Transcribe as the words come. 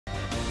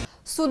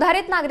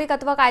सुधारित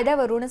नागरिकत्व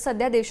कायद्यावरून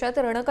सध्या देशात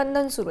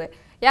रणकंदन सुरू आहे।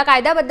 या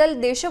कायद्याबद्दल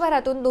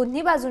देशभरातून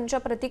दोन्ही बाजूंच्या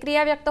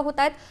प्रतिक्रिया व्यक्त होत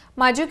आहेत।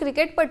 माजी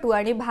क्रिकेटपटू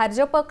आणि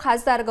भाजप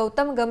खासदार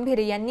गौतम गंभीर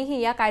यांनीही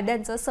या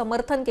कायद्याचं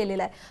समर्थन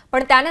केलेलं आहे,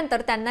 पण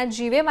त्यानंतर त्यांना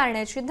जीवे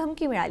मारण्याची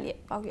धमकी मिळाली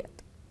आहे।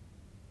 पाहूयात।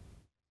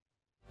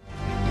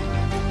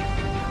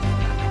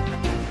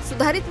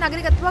 सुधारित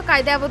नागरिकत्व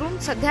कायद्यावरून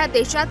सध्या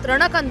देशात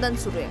रणकंदन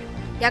सुरू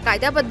आहे। या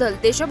कायद्याबद्दल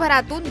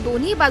देशभरातून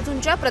दोन्ही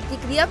बाजूंच्या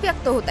प्रतिक्रिया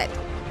व्यक्त होत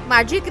आहेत।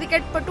 माजी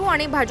क्रिकेटपटू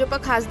आणि भाजप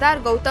खासदार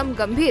गौतम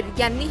गंभीर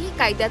यांनीही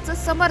कायद्याचं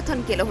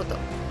समर्थन केलं होतं,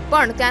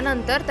 पण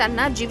त्यानंतर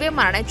त्यांना जीवे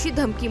मारण्याची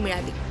धमकी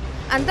मिळाली।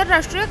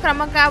 आंतरराष्ट्रीय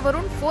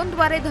क्रमांकावरून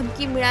फोनद्वारे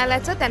धमकी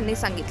मिळाल्याचं त्यांनी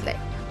सांगितलंय।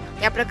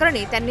 या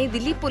प्रकरणी त्यांनी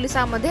दिल्ली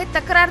पोलिसांमध्ये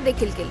तक्रार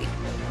देखील केली।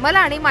 मला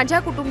आणि माझ्या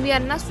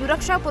कुटुंबियांना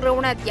सुरक्षा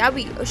पुरवण्यात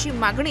यावी अशी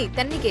मागणी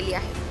त्यांनी केली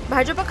आहे।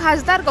 भाजप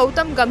खासदार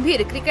गौतम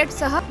गंभीर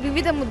क्रिकेटसह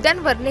विविध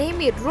मुद्द्यांवर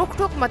नेहमी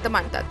रोखठोक मत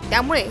मांडतात,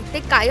 त्यामुळे ते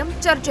कायम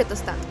चर्चेत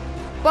असतात।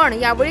 पण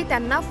यावेळी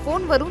त्यांना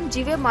फोनवरून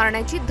जीवे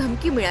मारण्याची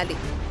धमकी मिळाली।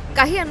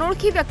 काही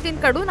अनोळखी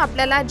व्यक्तींकडून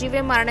आपल्याला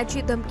जीवे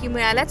मारण्याची धमकी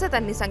मिळाल्याचं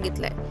त्यांनी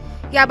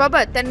सांगितलंय।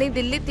 याबाबत त्यांनी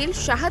दिल्लीतील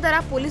शहादरा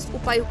पोलीस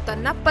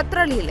उपायुक्तांना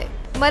पत्र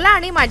लिहिलंय। मला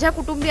आणि माझ्या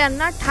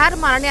कुटुंबियांना ठार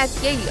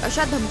मारण्यात येईल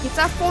अशा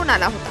धमकीचा फोन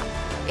आला होता।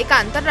 एका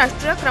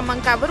आंतरराष्ट्रीय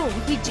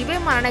क्रमांकावरून ही जीवे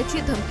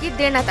मारण्याची धमकी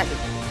देण्यात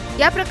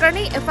आली। या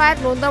प्रकरणी FIR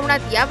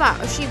नोंदवण्यात यावा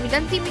अशी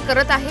विनंती मी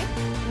करत आहे।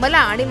 मला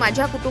आणि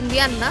माझ्या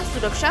कुटुंबियांना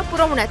सुरक्षा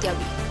पुरवण्यात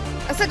यावी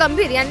असं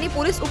गंभीर यांनी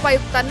पोलीस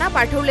उपायुक्तांना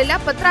पाठवलेल्या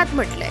पत्रात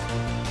म्हटलंय।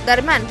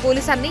 दरम्यान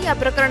पोलिसांनी या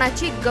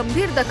प्रकरणाची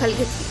गंभीर दखल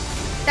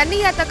घेतली। त्यांनी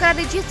या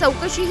तक्रारीची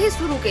चौकशीही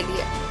सुरू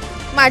केली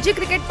आहे। माजी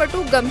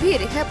क्रिकेटपटू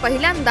गंभीर हे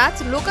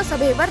पहिल्यांदाच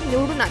लोकसभेवर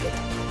निवडून आले।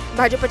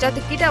 भाजपच्या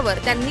तिकिटावर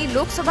त्यांनी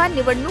लोकसभा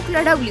निवडणूक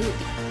लढवली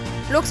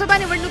होती। लोकसभा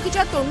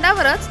निवडणुकीच्या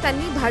तोंडावरच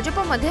त्यांनी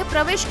भाजपमध्ये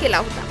प्रवेश केला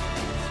होता।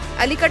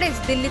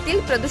 अलीकडेच दिल्लीतील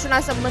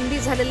प्रदूषणासंबंधी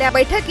झालेल्या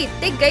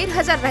बैठकीत ते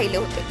गैरहजर राहिले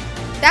होते,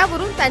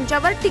 त्यावरून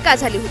त्यांच्यावर टीका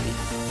झाली होती।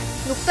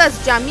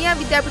 नुकताच जामिया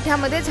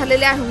विद्यापीठामध्ये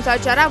झालेल्या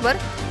हिंसाचारावर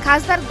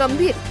खासदार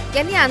गंभीर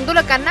यांनी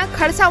आंदोलकांना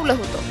खडसावलं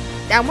होतं,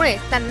 त्यामुळे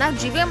त्यांना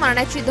जीवे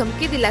मारण्याची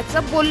धमकी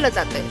दिल्याचं बोललं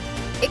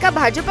जातंय। एका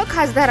भाजप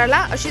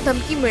खासदाराला अशी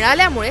धमकी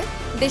मिळाल्यामुळे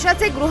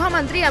देशाचे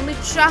गृहमंत्री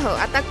अमित शाह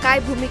आता काय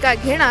भूमिका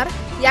घेणार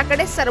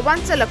याकडे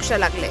सर्वांचं लक्ष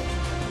लागलंय।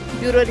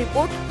 Bureau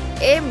report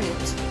AM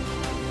news.